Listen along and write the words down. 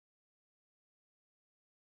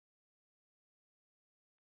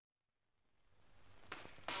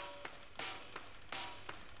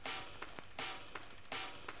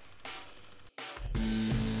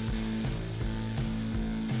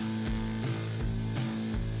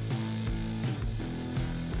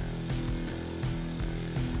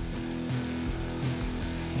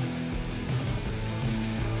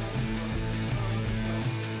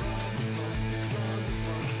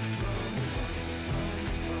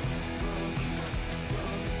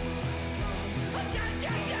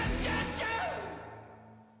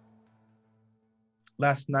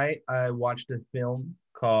Last night I watched a film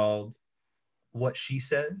called What She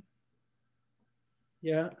Said.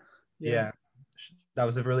 Yeah. Yeah, that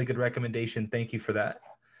was a really good recommendation. Thank you for that.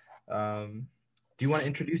 Do you want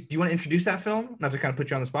to introduce that film? Not to kind of put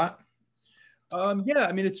you on the spot. Yeah,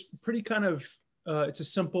 I mean, it's pretty kind of, it's a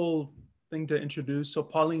simple thing to introduce. So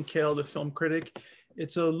Pauline Kael, the film critic,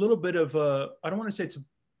 it's a little bit of I don't want to say it's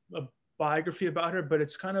a biography about her, but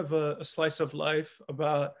it's kind of a slice of life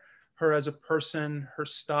about her as a person, her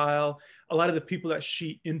style, a lot of the people that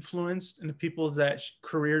she influenced and the people that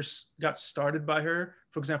careers got started by her.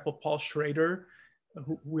 For example, Paul Schrader,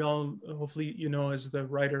 who we all hopefully is the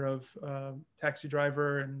writer of Taxi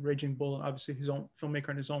Driver and Raging Bull, and obviously his own filmmaker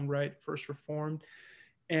in his own right, First Reformed,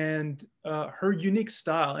 and her unique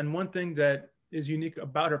style. And one thing that is unique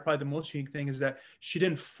about her, probably the most unique thing, is that she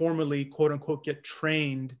didn't formally, quote unquote, get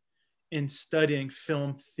trained in studying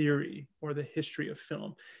film theory or the history of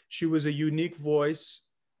film. She was a unique voice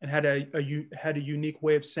and had a unique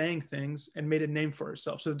way of saying things and made a name for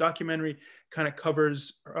herself. So the documentary kind of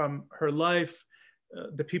covers her life,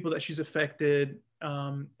 the people that she's affected,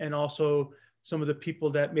 and also some of the people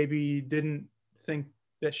that maybe didn't think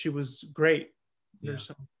that she was great. Yeah.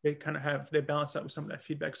 They balance that with some of that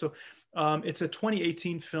feedback. So it's a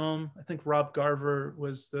 2018 film. I think Rob Garver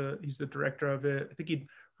he's the director of it. I think he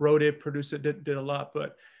wrote it, produced it, did a lot,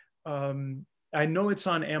 but I know it's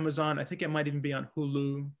on Amazon. I think it might even be on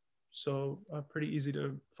Hulu. So pretty easy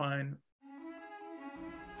to find.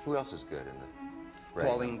 Who else is good in the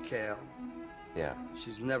Pauline Kael. Yeah.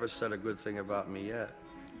 She's never said a good thing about me yet.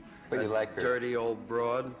 But you like her. Dirty old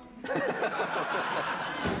broad.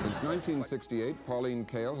 Since 1968, Pauline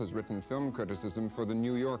Kael has written film criticism for The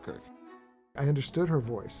New Yorker. I understood her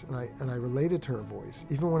voice, and I related to her voice,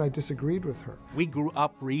 even when I disagreed with her. We grew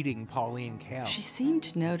up reading Pauline Kael. She seemed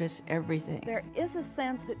to notice everything. There is a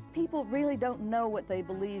sense that people really don't know what they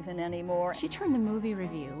believe in anymore. She turned the movie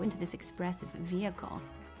review into this expressive vehicle.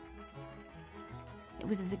 It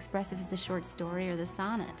was as expressive as the short story or the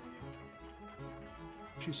sonnet.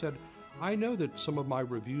 She said, I know that some of my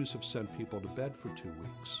reviews have sent people to bed for 2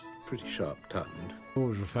 weeks. Pretty sharp-tongued.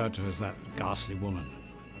 Always referred to as that ghastly woman.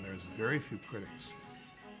 And there's very few critics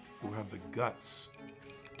who have the guts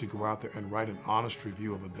to go out there and write an honest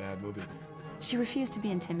review of a bad movie. She refused to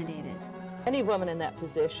be intimidated. Any woman in that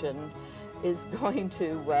position is going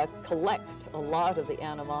to collect a lot of the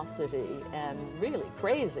animosity and really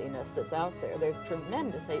craziness that's out there. There's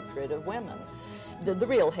tremendous hatred of women. The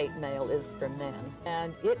real hate mail is for men,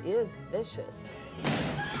 and it is vicious.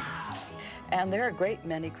 And there are a great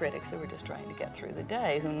many critics who are just trying to get through the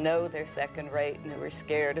day, who know they're second rate and who are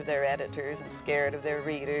scared of their editors and scared of their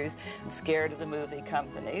readers and scared of the movie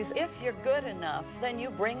companies. If you're good enough, then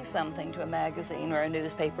you bring something to a magazine or a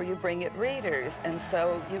newspaper, you bring it readers, and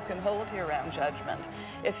so you can hold your own judgment.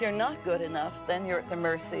 If you're not good enough, then you're at the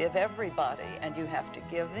mercy of everybody and you have to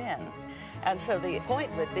give in. And so the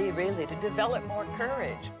point would be really to develop more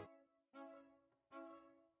courage.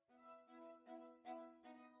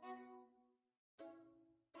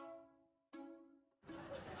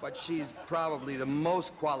 But she's probably the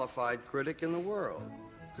most qualified critic in the world,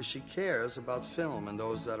 because she cares about film and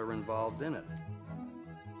those that are involved in it.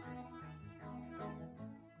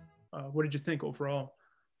 What did you think overall?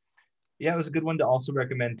 Yeah, it was a good one to also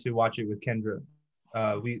recommend to watch it with Kendra.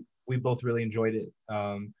 We both really enjoyed it.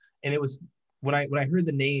 And it was when I heard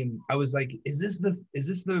the name, I was like, is this the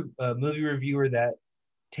movie reviewer that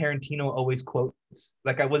Tarantino always quotes?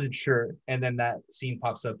 Like, I wasn't sure. And then that scene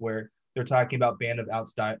pops up where they're talking about Band of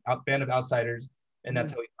Outsiders, and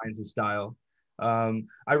that's how he finds his style.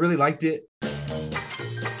 I really liked it.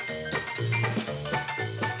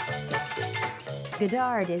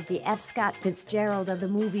 Godard is the F. Scott Fitzgerald of the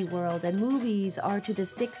movie world, and movies are to the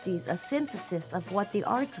 60s a synthesis of what the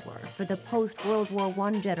arts were for the post-World War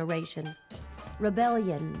I generation.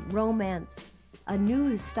 Rebellion, romance, a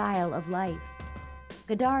new style of life.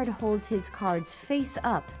 Godard holds his cards face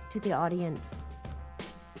up to the audience.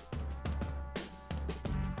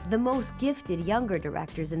 The most gifted younger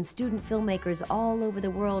directors and student filmmakers all over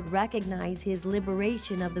the world recognize his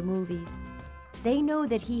liberation of the movies. They know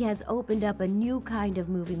that he has opened up a new kind of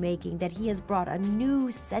movie making, that he has brought a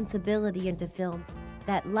new sensibility into film,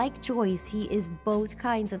 that like Joyce, he is both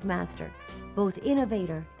kinds of master, both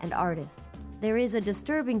innovator and artist. There is a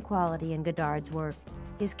disturbing quality in Godard's work.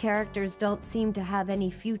 His characters don't seem to have any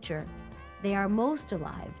future. They are most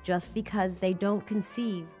alive just because they don't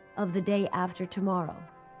conceive of the day after tomorrow.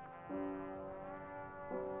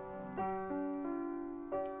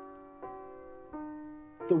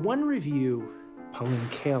 The one review Pauline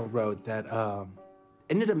Kael wrote that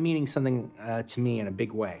ended up meaning something to me in a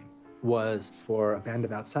big way was for A Band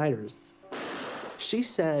of Outsiders. She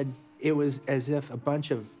said it was as if a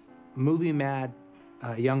bunch of movie-mad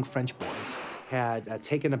young French boys had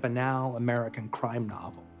taken a banal American crime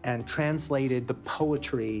novel and translated the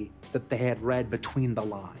poetry that they had read between the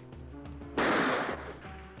lines.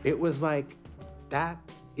 It was like, that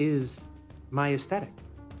is my aesthetic,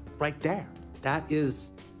 right there.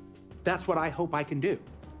 That's what I hope I can do.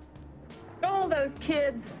 All those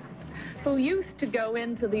kids who used to go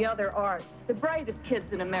into the other arts, the brightest kids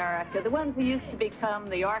in America, the ones who used to become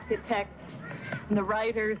the architects and the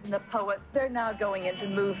writers and the poets, they're now going into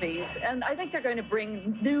movies. And I think they're going to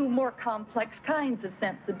bring new, more complex kinds of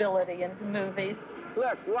sensibility into movies.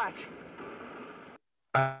 Look, watch.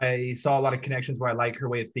 I saw a lot of connections where I like her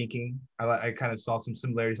way of thinking. I kind of saw some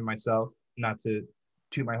similarities in myself, not to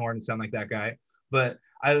toot my horn and sound like that guy, but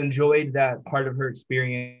I enjoyed that part of her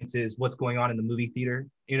experience is what's going on in the movie theater,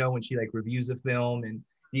 you know, when she like reviews a film and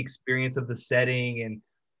the experience of the setting. And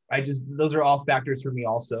those are all factors for me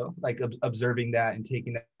also, like observing that and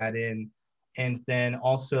taking that in. And then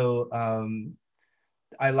also,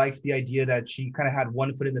 I liked the idea that she kind of had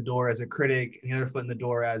one foot in the door as a critic and the other foot in the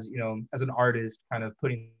door as, you know, as an artist, kind of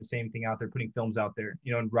putting the same thing out there, putting films out there,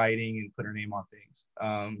 you know, and writing and put her name on things.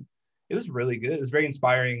 It was really good. It was very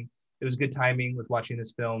inspiring. It was good timing with watching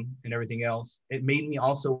this film and everything else. It made me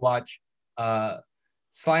also watch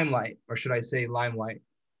Slimelight, or should I say Limelight,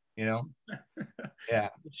 you know? Yeah.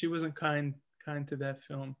 She wasn't kind to that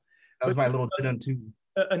film. That was my little dun too.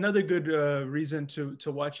 Another good reason to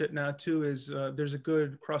watch it now too is there's a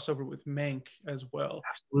good crossover with Mank as well.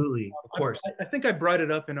 Absolutely, of course. I think I brought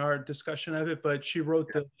it up in our discussion of it, but she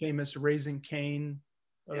wrote the famous Raising Cain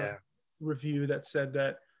review that said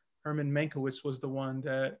that Herman Mankiewicz was the one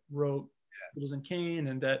that wrote Citizen Kane,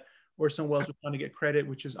 and that Orson Welles was trying to get credit,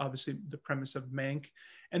 which is obviously the premise of Mank.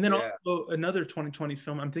 And then also another 2020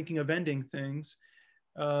 film, I'm thinking of Ending Things.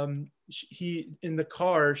 He in the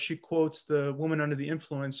car, she quotes the Woman Under the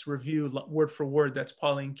Influence review word for word. That's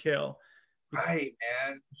Pauline Kael. Right,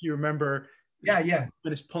 man. If you remember, and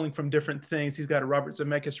it's pulling from different things. He's got a Robert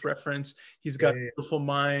Zemeckis reference. He's got Beautiful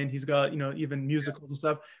Mind. He's got, you know, even musicals and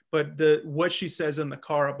stuff. But what she says in the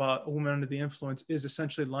car about A Woman Under the Influence is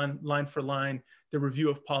essentially line for line the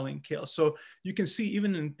review of Pauline Kael. So you can see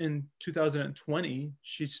even in 2020,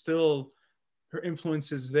 she's still, her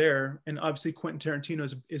influence is there. And obviously Quentin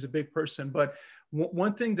Tarantino is a big person. But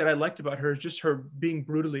one thing that I liked about her is just her being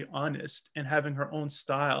brutally honest and having her own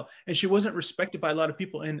style. And she wasn't respected by a lot of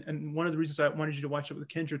people. And one of the reasons I wanted you to watch it with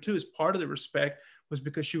Kendra too is part of the respect was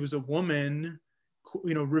because she was a woman,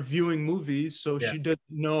 you know, reviewing movies. So she didn't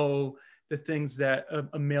know the things that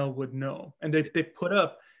a male would know. And they put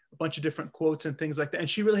up a bunch of different quotes and things like that. And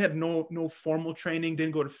she really had no formal training,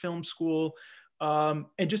 didn't go to film school.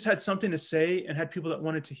 And just had something to say and had people that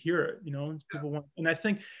wanted to hear it, you know, and I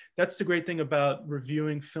think that's the great thing about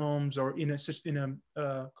reviewing films or in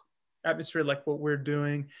a atmosphere like what we're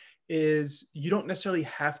doing is you don't necessarily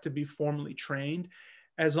have to be formally trained.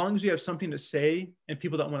 As long as you have something to say and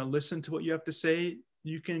people that want to listen to what you have to say,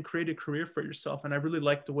 you can create a career for yourself. And I really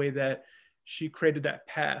like the way that she created that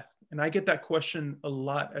path. And I get that question a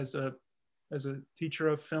lot as a teacher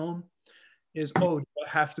of film. Is, do I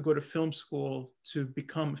have to go to film school to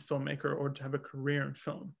become a filmmaker or to have a career in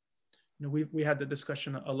film? You know, we had the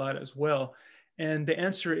discussion a lot as well. And the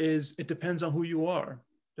answer is, it depends on who you are.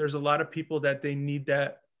 There's a lot of people that they need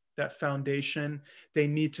that foundation. They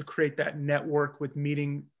need to create that network with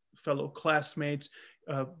meeting fellow classmates,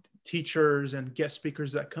 teachers and guest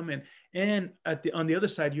speakers that come in. And on the other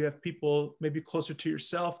side, you have people maybe closer to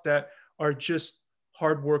yourself that are just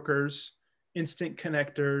hard workers, instant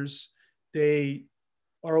connectors. They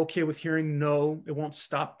are okay with hearing no. It won't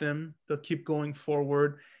stop them. They'll keep going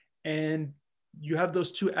forward. And you have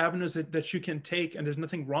those two avenues that you can take. And there's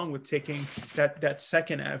nothing wrong with taking that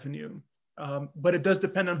second avenue. But it does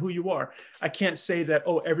depend on who you are. I can't say that,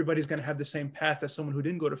 everybody's going to have the same path as someone who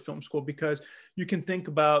didn't go to film school, because you can think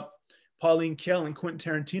about Pauline Kael and Quentin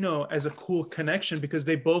Tarantino as a cool connection because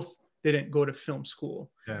they both didn't go to film school.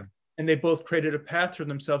 Yeah. And they both created a path for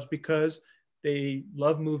themselves because they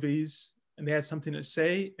love movies and they had something to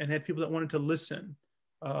say and had people that wanted to listen.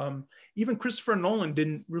 Even Christopher Nolan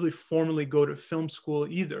didn't really formally go to film school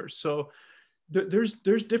either. So there's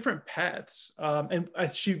different paths. And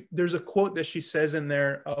there's a quote that she says in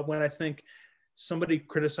there when I think somebody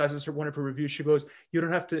criticizes one of her reviews. She goes, you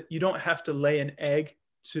don't have to lay an egg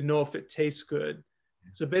to know if it tastes good.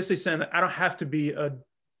 So basically saying that I don't have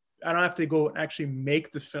to go and actually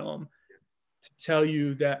make the film to tell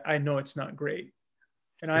you that I know it's not great.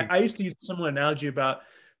 And I used to use a similar analogy about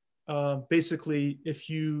basically if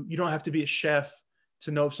you don't have to be a chef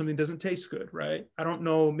to know if something doesn't taste good, right? I don't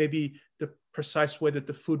know maybe the precise way that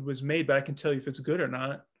the food was made, but I can tell you if it's good or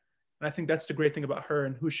not. And I think that's the great thing about her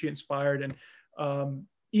and who she inspired. And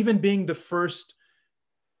even being the first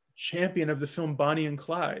champion of the film Bonnie and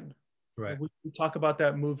Clyde. Right. We talk about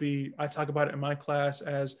that movie. I talk about it in my class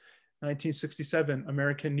as 1967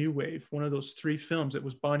 American New Wave, one of those 3 films. It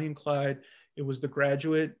was Bonnie and Clyde, it was The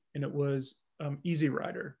Graduate, and it was Easy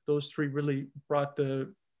Rider. Those 3 really brought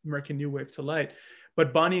the American New Wave to light.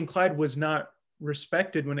 But Bonnie and Clyde was not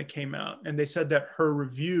respected when it came out. And they said that her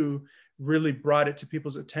review really brought it to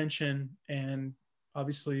people's attention. And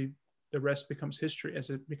obviously the rest becomes history as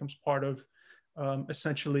it becomes part of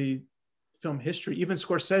essentially film history. Even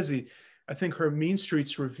Scorsese, I think her Mean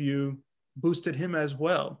Streets review boosted him as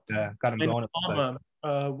well. Yeah, got him going.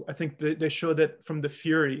 I think they show that from The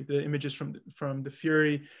Fury, the images from The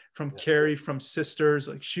Fury, from Carrie, from Sisters,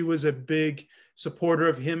 like she was a big supporter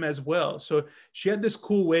of him as well. So she had this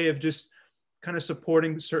cool way of just kind of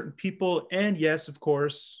supporting certain people. And yes, of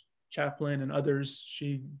course, Chaplin and others,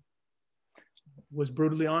 she was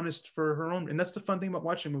brutally honest for her own. And that's the fun thing about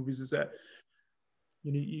watching movies, is that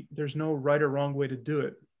there's no right or wrong way to do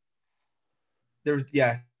it.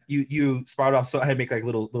 You sprouted off, so I had to make like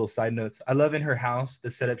little side notes. I love in her house the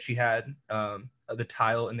setup she had, the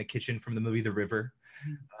tile in the kitchen from the movie The River.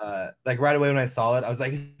 Like right away when I saw it, I was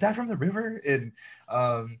like, is that from The River? And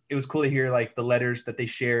it was cool to hear like the letters that they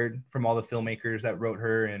shared from all the filmmakers that wrote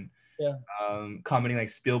her, and commenting like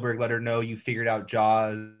Spielberg let her know you figured out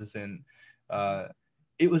Jaws. And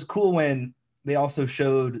it was cool when they also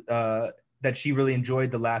showed that she really enjoyed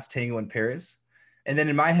The Last Tango in Paris. And then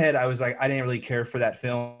in my head, I was like, I didn't really care for that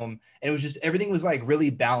film. And it was just, everything was like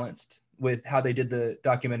really balanced with how they did the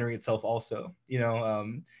documentary itself also,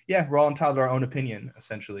 we're all entitled to our own opinion,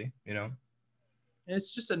 essentially, And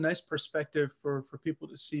it's just a nice perspective for people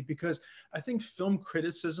to see, because I think film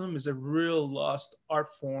criticism is a real lost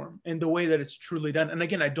art form in the way that it's truly done. And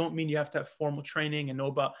again, I don't mean you have to have formal training and know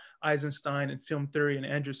about Eisenstein and film theory and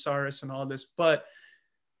Andrew Saris and all this, but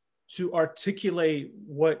to articulate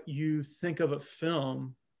what you think of a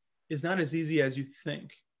film is not as easy as you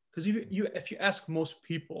think. Because if you ask most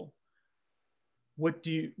people, what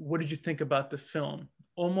did you think about the film?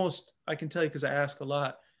 Almost, I can tell you because I ask a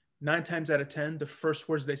lot, 9 times out of 10, the first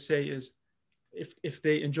words they say is, if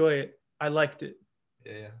they enjoy it, I liked it.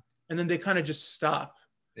 Yeah. And then they kind of just stop.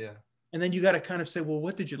 Yeah. And then you got to kind of say, well,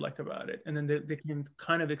 what did you like about it? And then they can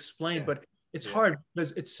kind of explain, but it's hard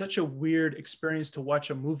because it's such a weird experience to watch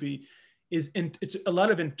a movie. It's a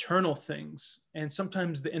lot of internal things. And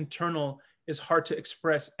sometimes the internal is hard to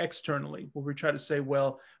express externally, where we try to say, it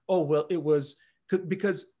was,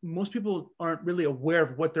 because most people aren't really aware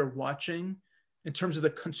of what they're watching in terms of the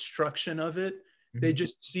construction of it. Mm-hmm. They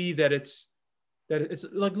just see that it's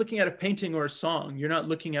like looking at a painting or a song. You're not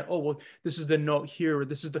looking at, this is the note here, or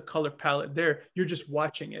this is the color palette there. You're just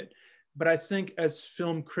watching it. But I think as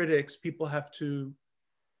film critics, people have to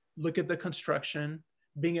look at the construction,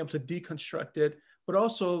 being able to deconstruct it, but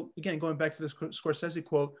also, again, going back to this Scorsese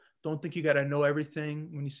quote, don't think you got to know everything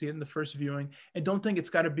when you see it in the first viewing, and don't think it's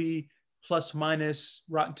got to be plus minus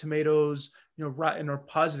Rotten Tomatoes, rotten or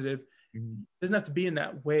positive. Mm-hmm. It doesn't have to be in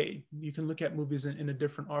that way. You can look at movies in a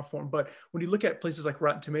different art form. But when you look at places like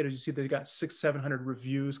Rotten Tomatoes, you see they got 600-700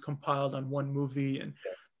 reviews compiled on one movie, and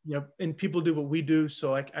and people do what we do.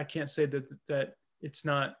 So I can't say that it's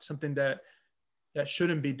not something that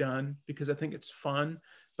shouldn't be done, because I think it's fun.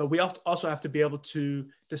 But we also have to be able to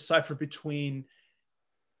decipher between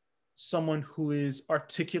someone who is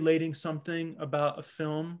articulating something about a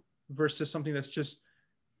film versus something that's just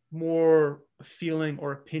more feeling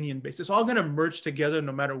or opinion based. It's all going to merge together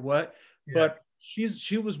no matter what. Yeah. But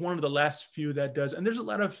she was one of the last few that does. And there's a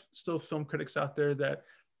lot of still film critics out there that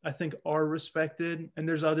I think are respected. And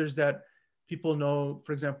there's others that people know,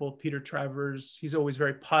 for example, Peter Travers, he's always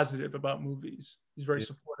very positive about movies. He's very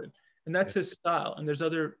supportive. And that's his style. And there's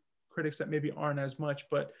other critics that maybe aren't as much,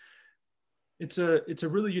 but it's a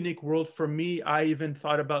really unique world for me. I even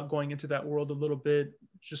thought about going into that world a little bit,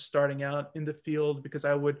 just starting out in the field, because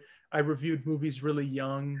I reviewed movies really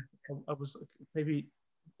young. I was like maybe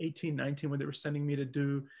 18, 19 when they were sending me to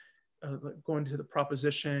do going to the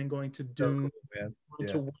Proposition, going to Dune, going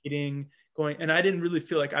to Waiting, and I didn't really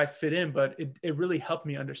feel like I fit in, but it really helped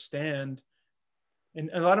me understand.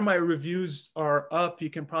 And a lot of my reviews are up.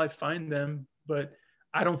 You can probably find them, but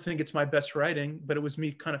I don't think it's my best writing, but it was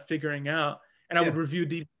me kind of figuring out. And I would review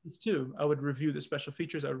DVDs too. I would review the special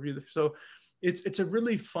features. I would review so it's a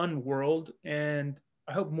really fun world. And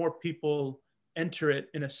I hope more people enter it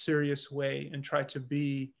in a serious way and try to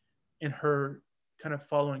be in her kind of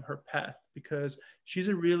following her path, because she's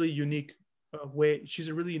a really unique way. She's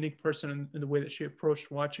a really unique person in the way that she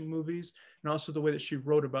approached watching movies, and also the way that she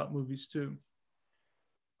wrote about movies too.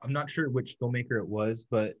 I'm not sure which filmmaker it was,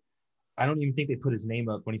 but I don't even think they put his name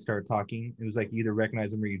up when he started talking. It was like you either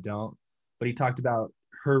recognize him or you don't. But he talked about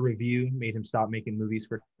her review made him stop making movies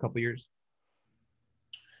for a couple years.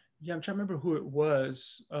 Yeah, I'm trying to remember who it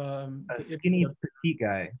was. A skinny, petite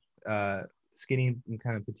guy, skinny and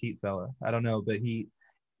kind of petite fella. I don't know, but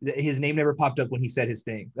his name never popped up when he said his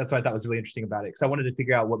thing. That's what I thought was really interesting about it, because I wanted to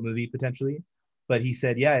figure out what movie potentially. But he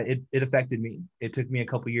said, yeah, it affected me. It took me a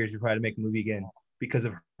couple years before I had to make a movie again because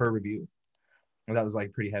of her review. And that was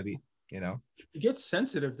like pretty heavy, you know? It gets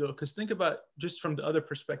sensitive though, because think about just from the other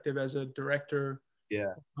perspective as a director,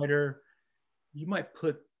 writer, you might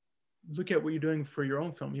look at what you're doing for your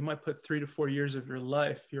own film. You might put 3 to 4 years of your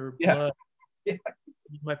life, your blood. You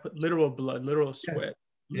might put literal blood, literal sweat,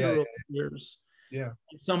 literal years.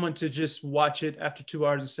 Someone to just watch it after 2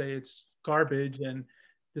 hours and say it's garbage and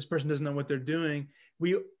this person doesn't know what they're doing.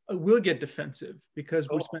 We will get defensive because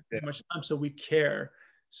we spent too much time, so we care.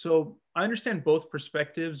 So I understand both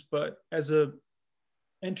perspectives, but as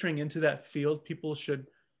entering into that field, people should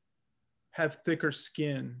have thicker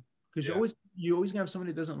skin, because you always gonna have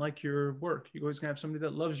somebody that doesn't like your work. You always gonna have somebody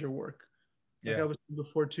that loves your work. Like I was saying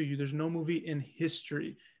before too, there's no movie in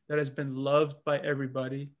history that has been loved by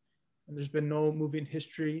everybody, and there's been no movie in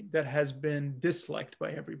history that has been disliked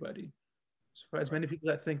by everybody. So for as many people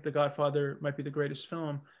that think The Godfather might be the greatest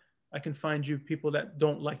film, I can find you people that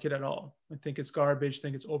don't like it at all and think it's garbage,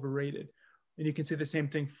 think it's overrated. And you can say the same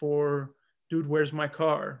thing for Dude, Where's My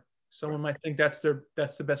Car? Someone might think that's the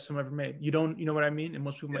best film ever made. You know what I mean? And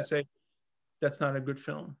most people might say that's not a good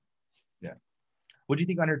film. Yeah. What do you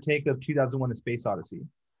think on her take of 2001: A Space Odyssey?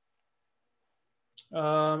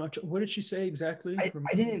 What did she say exactly?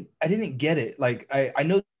 I didn't get it. Like I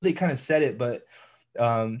know they kind of said it, but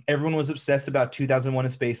everyone was obsessed about 2001: A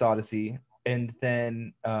Space Odyssey, and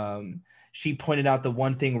then she pointed out the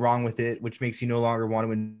one thing wrong with it, which makes you no longer want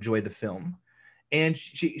to enjoy the film. And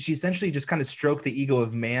she essentially just kind of stroked the ego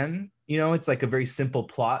of man. You know, it's like a very simple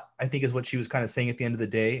plot, I think, is what she was kind of saying at the end of the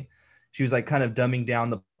day. She was like kind of dumbing down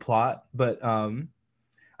the plot, but I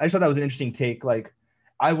just thought that was an interesting take. Like,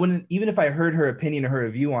 I wouldn't, even if I heard her opinion or her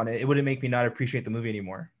review on it, it wouldn't make me not appreciate the movie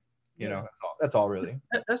anymore. You know, that's all really.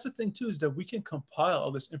 That's the thing too, is that we can compile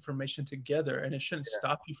all this information together, and it shouldn't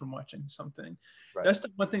stop you from watching something. Right. That's the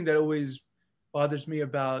one thing that always bothers me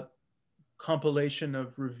about compilation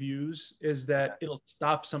of reviews, is that it'll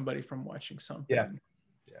stop somebody from watching something.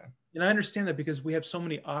 And I understand that, because we have so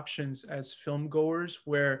many options as film goers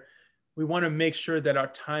where we want to make sure that our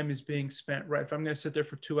time is being spent right. If I'm going to sit there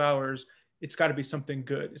for 2 hours, it's got to be something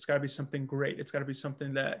good. It's got to be something great. It's got to be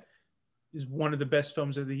something that is one of the best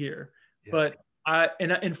films of the year. But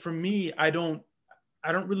for me, I don't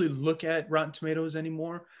really look at Rotten Tomatoes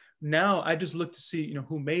anymore. Now I just look to see, you know,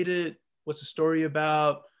 who made it, what's the story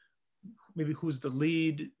about, maybe who's the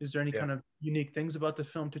lead, is there any kind of unique things about the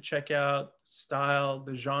film to check out, style,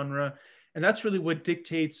 the genre. And that's really what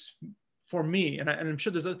dictates for me. And I'm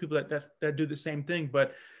sure there's other people that do the same thing,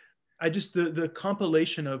 but I just, the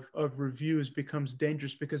compilation of reviews becomes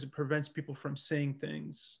dangerous because it prevents people from seeing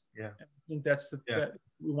things. And I think that's that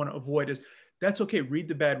we want to avoid. Is that's okay. Read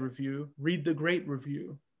the bad review, read the great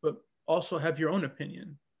review, but also have your own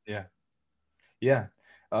opinion.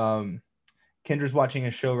 Kendra's watching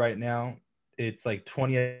a show right now. It's like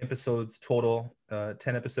 20 episodes total,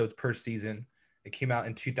 10 episodes per season. It came out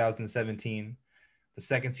in 2017. The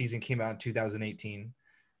second season came out in 2018.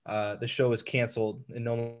 The show was canceled and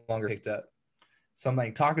no longer picked up. So I'm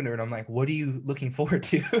like talking to her and I'm like, what are you looking forward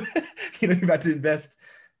to? You know, you're about to invest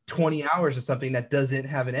 20 hours or something that doesn't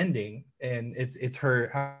have an ending. And it's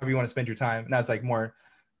her, however you want to spend your time. Now it's like more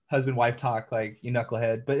husband-wife talk, like, you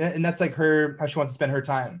knucklehead. And that's like her, how she wants to spend her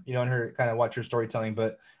time, you know, and her kind of watch her storytelling.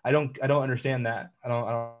 But I don't understand that. I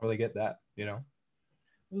don't really get that, you know?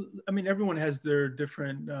 I mean, everyone has their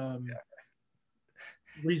different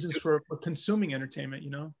reasons for consuming entertainment, you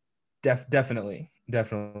know? Definitely.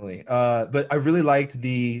 But I really liked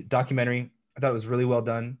the documentary. I thought it was really well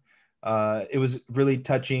done. It was really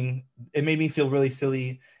touching. It made me feel really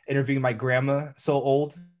silly interviewing my grandma, so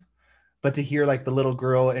old, but to hear like the little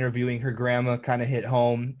girl interviewing her grandma kind of hit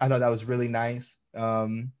home. I thought that was really nice. I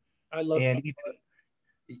love and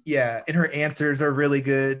and her answers are really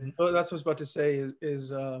good. Oh, that's what I was about to say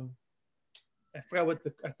is I forgot what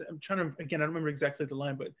I'm trying to, again, I don't remember exactly the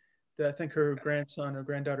line, but I think her grandson or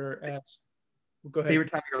granddaughter asked, well, go ahead.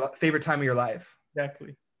 Favorite time of your life.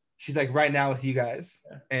 Exactly. She's like, right now with you guys.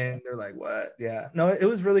 And they're like, what? Yeah, no, it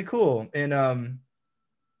was really cool. And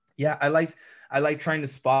I liked trying to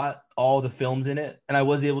spot all the films in it. And I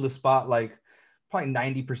was able to spot like probably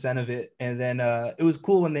 90% of it. And then it was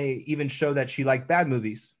cool when they even show that she liked bad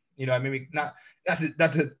movies. You know, I mean, not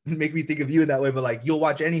to make me think of you in that way, but like you'll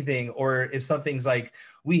watch anything, or if something's like,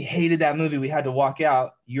 we hated that movie, we had to walk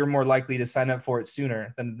out, you're more likely to sign up for it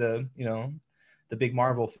sooner than the big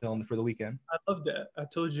Marvel film for the weekend. I love that. I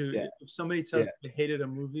told you, if somebody tells me they hated a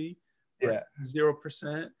movie,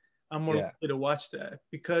 0%, I'm more likely to watch that,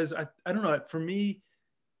 because I don't know. For me,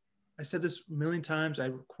 I said this a million times.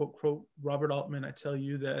 I quote Robert Altman. I tell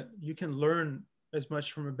you that you can learn as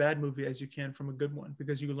much from a bad movie as you can from a good one,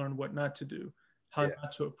 because you learn what not to do, how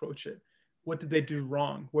not to approach it. What did they do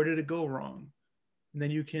wrong? Where did it go wrong? And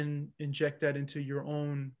then you can inject that into your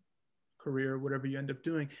own career, whatever you end up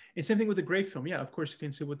doing. And same thing with a great film. Yeah, of course you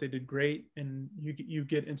can see what they did great and you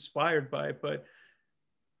get inspired by it, but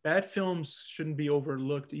bad films shouldn't be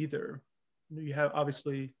overlooked either. You have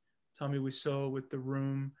obviously Tommy Wiseau with The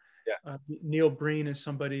Room. Neil Breen is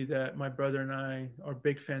somebody that my brother and I are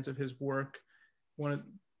big fans of his work. One of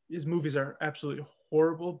his movies are absolutely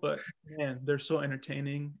horrible, but man, they're so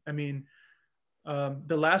entertaining. I mean,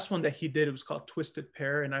 the last one that he did, it was called Twisted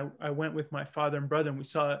Pair, and I went with my father and brother, and we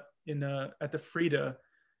saw it at the Frida,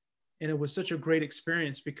 and it was such a great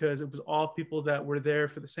experience because it was all people that were there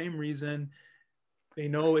for the same reason. They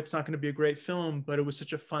know it's not going to be a great film, but it was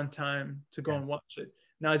such a fun time to go and watch it.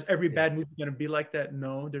 Now, is every bad movie going to be like that?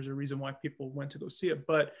 No, there's a reason why people went to go see it,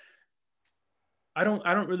 but I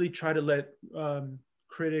don't really try to let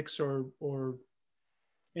critics or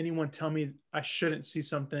anyone tell me I shouldn't see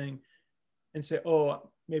something and say, oh,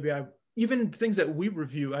 maybe even things that we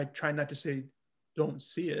review, I try not to say, don't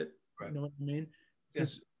see it. Right. You know what I mean?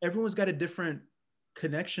 Because everyone's got a different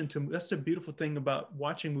connection to. That's the beautiful thing about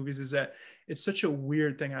watching movies, is that it's such a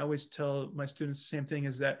weird thing. I always tell my students the same thing,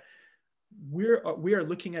 is that we are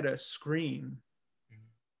looking at a screen.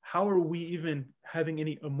 How are we even having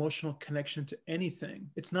any emotional connection to anything?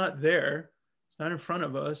 It's not there. It's not in front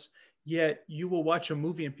of us. Yet you will watch a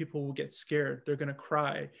movie and people will get scared. They're going to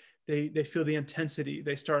cry. They feel the intensity.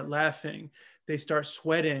 They start laughing. They start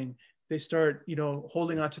sweating. They start,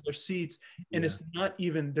 holding onto their seats. And it's not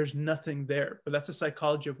even, there's nothing there. But that's the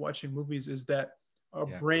psychology of watching movies, is that our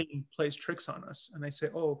brain plays tricks on us. And they say,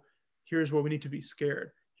 oh, here's where we need to be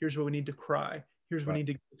scared. Here's where we need to cry. Here's where we need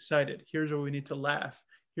to get excited. Here's where we need to laugh.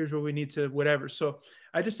 Here's where we need to whatever. So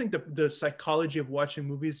I just think the psychology of watching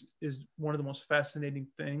movies is one of the most fascinating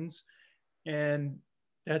things. And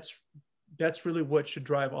that's really what should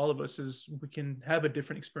drive all of us, is we can have a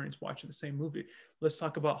different experience watching the same movie. Let's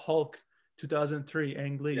talk about Hulk 2003,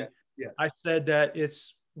 Ang Lee. I said that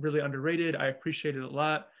it's really underrated. I appreciate it a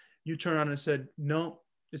lot. You turned on and said, no,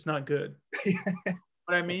 it's not good.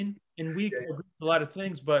 What I mean? And we agree with a lot of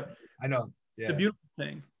things, but I know it's the beautiful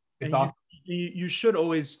thing. It's and awesome. You should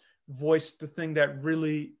always voice the thing that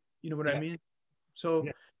really, you know what I mean? So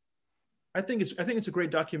I think it's a great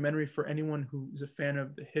documentary for anyone who is a fan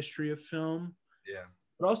of the history of film.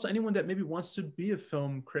 But also anyone that maybe wants to be a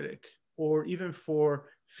film critic, or even for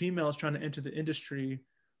females trying to enter the industry.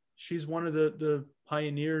 She's one of the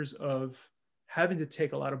pioneers of having to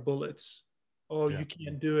take a lot of bullets. Oh, you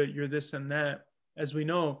can't do it. You're this and that. As we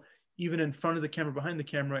know, even in front of the camera, behind the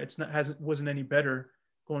camera, wasn't any better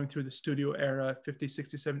going through the studio era, 50,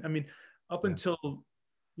 60, 70. I mean, up until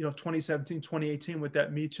 2017, 2018, with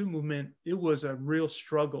that Me Too movement, it was a real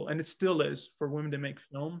struggle, and it still is, for women to make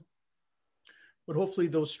film. But hopefully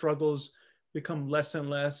those struggles become less and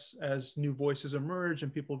less as new voices emerge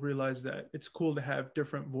and people realize that it's cool to have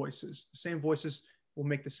different voices. The same voices will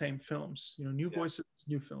make the same films, new voices,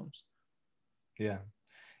 new films. It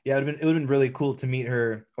would have been really cool to meet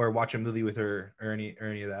her or watch a movie with her or any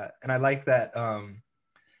of that. And I like that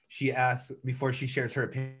she asks, before she shares her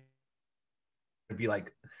opinion, to be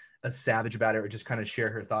like a savage about it or just kind of share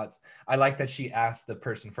her thoughts. I like that she asked the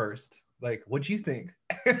person first, like, what'd you think?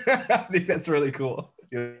 I think that's really cool.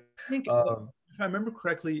 I think, if I remember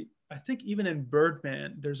correctly, I think even in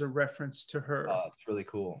Birdman, there's a reference to her. Oh, it's really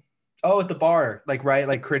cool. Oh, at the bar,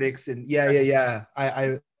 like critics and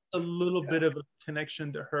I a little bit of a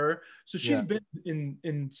connection to her. So she's been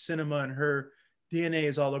in cinema, and her DNA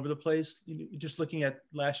is all over the place. Just looking at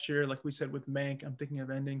last year, like we said with Mank, I'm thinking of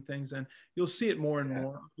ending things, and you'll see it more and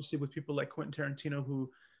more. You'll see with people like Quentin Tarantino,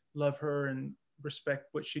 who love her and respect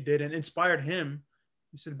what she did and inspired him.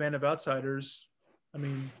 You said Band of Outsiders. I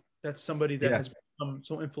mean, that's somebody that has become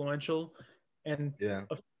so influential, and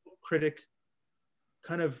a critic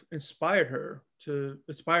kind of inspired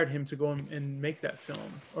him to go and make that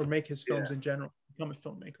film, or make his films in general, become a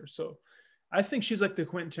filmmaker. So I think she's like the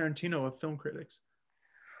Quentin Tarantino of film critics.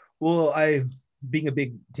 Well, being a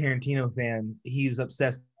big Tarantino fan, he was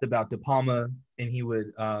obsessed about De Palma, and he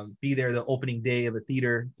would be there the opening day of a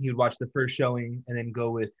theater. He would watch the first showing and then go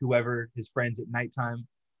with whoever, his friends at nighttime.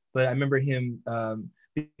 But I remember him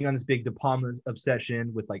being on this big De Palma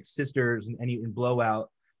obsession with like Sisters and Blowout.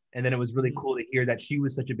 And then it was really cool to hear that she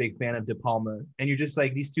was such a big fan of De Palma. And you're just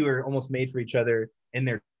like, these two are almost made for each other in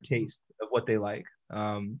their taste of what they like.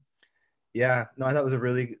 Yeah, no, I thought it was a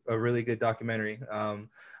really good documentary.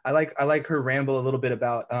 I like her ramble a little bit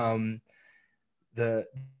about the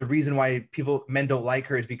reason why men don't like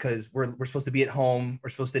her is because we're supposed to be at home, we're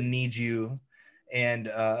supposed to need you, and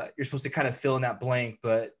you're supposed to kind of fill in that blank,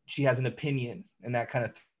 but she has an opinion, and that kind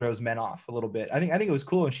of throws men off a little bit. I think it was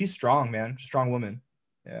cool, and she's strong, man, strong woman.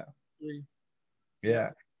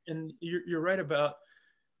 Yeah. And you're right about,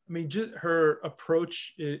 I mean, just her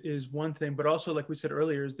approach is one thing, but also, like we said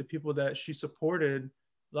earlier, is the people that she supported.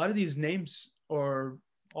 A lot of these names are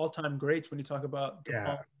all-time greats when you talk about De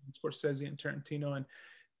Palma, Scorsese, and Tarantino. And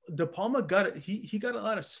De Palma he got a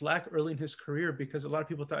lot of slack early in his career because a lot of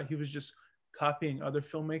people thought he was just copying other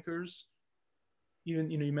filmmakers.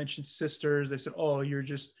 Even, you mentioned Sisters. They said, oh, you're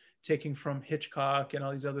just taking from Hitchcock and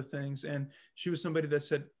all these other things. And she was somebody that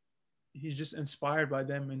said he's just inspired by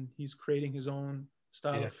them and he's creating his own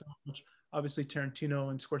style of film, which obviously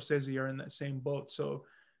Tarantino and Scorsese are in that same boat. So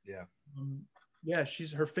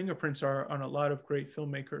her fingerprints are on a lot of great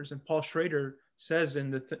filmmakers. And Paul Schrader says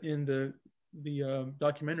in the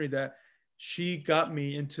documentary that she got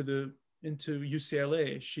me into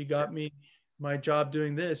UCLA. She got me my job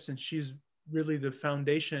doing this, and she's really the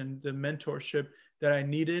foundation, the mentorship that I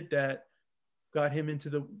needed, that got him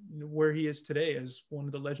into where he is today as one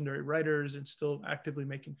of the legendary writers and still actively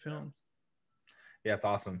making films. Yeah, it's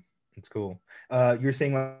awesome. It's cool. You're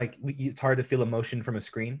saying like it's hard to feel emotion from a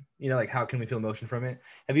screen. Like how can we feel emotion from it?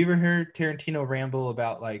 Have you ever heard Tarantino ramble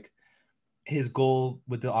about like his goal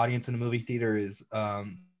with the audience in the movie theater is,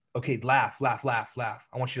 okay, laugh. I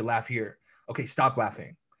want you to laugh here. Okay, stop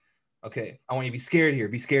laughing. Okay, I want you to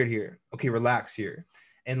be scared here. Okay, relax here.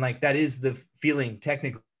 And like that is the feeling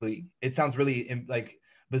technically. It sounds really like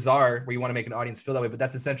bizarre where you want to make an audience feel that way, but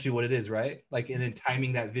that's essentially what it is, right? Like, and then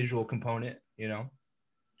timing that visual component,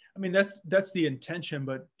 I mean, that's the intention,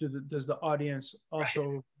 but does the audience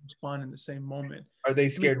also respond in the same moment? Are they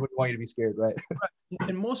scared when they want you to be scared, right?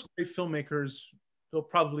 And most great filmmakers, they'll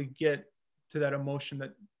probably get to that emotion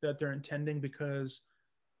that they're intending because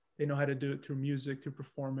they know how to do it through music, through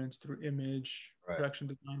performance, through image, production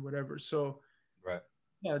design, whatever. So,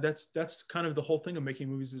 yeah, that's kind of the whole thing of making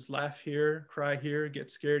movies is laugh here, cry here,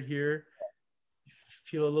 get scared here,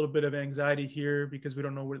 feel a little bit of anxiety here because we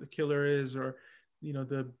don't know where the killer is, or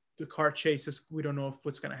the car chases, we don't know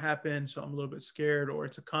what's going to happen, so I'm a little bit scared. Or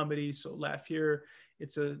it's a comedy, so laugh here.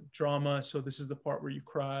 It's a drama, so this is the part where you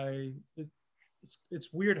cry.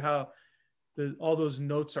 It's weird how all those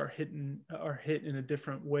notes are hit in a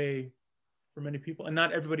different way for many people, and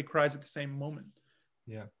not everybody cries at the same moment.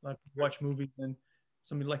 Yeah, like watch movies and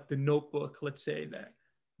something like The Notebook, let's say, that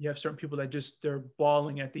you have certain people that they're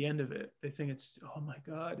bawling at the end of it. They think it's, oh my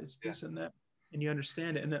God, it's this and that, and you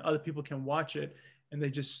understand it. And then other people can watch it and they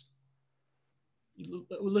just,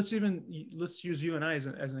 let's use you and I as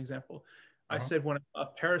an example. I said when I saw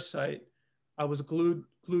Parasite, I was glued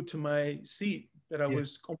to my seat, that I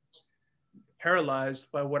was almost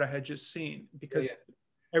paralyzed by what I had just seen, because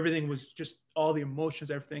everything was just all the emotions,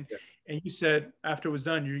 everything. And you said after it was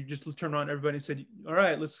done, you just turned around everybody and said, all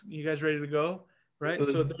right, you guys ready to go? Right.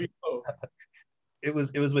 So there you go. It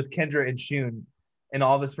was with Kendra and Shun, and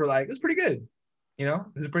all of us were like, it's pretty good.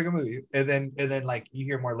 It's a pretty good movie. And then like you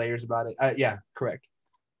hear more layers about it. Yeah, correct.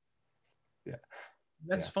 Yeah.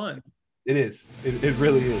 That's fun. It is. It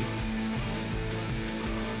really is.